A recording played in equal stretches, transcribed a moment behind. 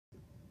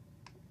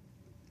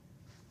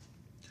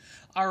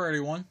I already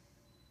won.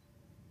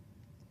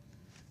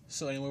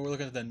 So anyway, we're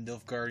looking at the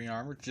Nilfgaardian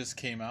Armor. Just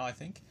came out, I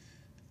think.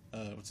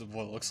 What's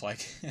what it looks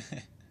like.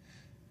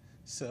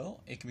 So,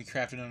 it can be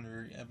crafted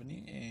under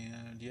ebony,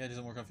 and yeah, it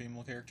doesn't work on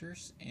female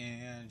characters,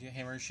 and yeah,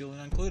 hammer and shield are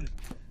not included.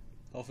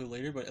 Hopefully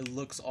later, but it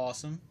looks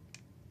awesome.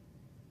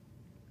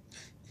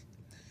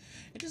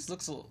 It just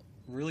looks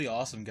really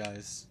awesome,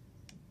 guys.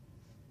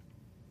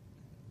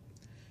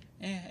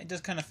 It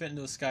does kind of fit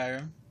into a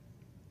Skyrim.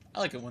 I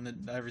like it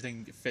when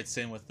everything fits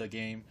in with the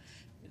game.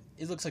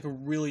 It looks like a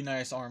really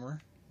nice armor.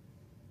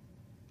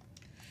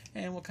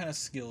 And what kind of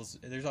skills?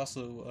 There's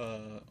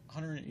also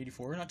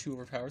 184, not too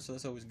overpowered, so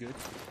that's always good.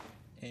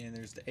 And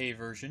there's the A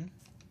version.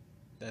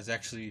 That's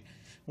actually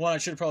one I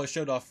should have probably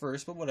showed off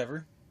first, but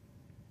whatever.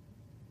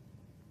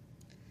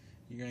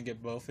 You're going to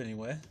get both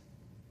anyway.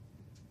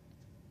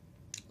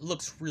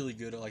 Looks really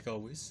good, like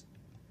always.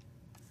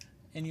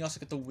 And you also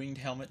get the winged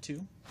helmet,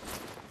 too.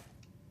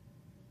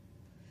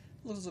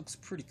 Looks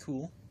pretty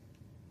cool.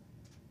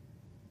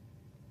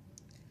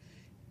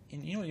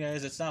 And you know,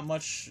 guys, it's not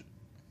much...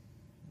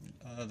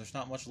 there's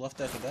not much left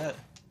after that.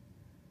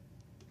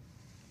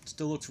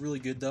 Still looks really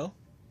good, though.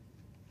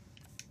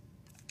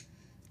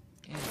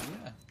 And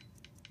yeah,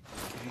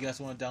 if you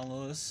guys want to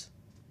download this,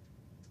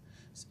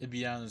 it'd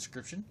be down in the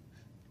description.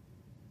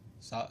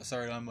 So,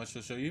 sorry, not much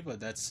to show you,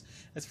 but that's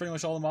pretty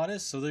much all the mod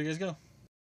is. So there you guys go.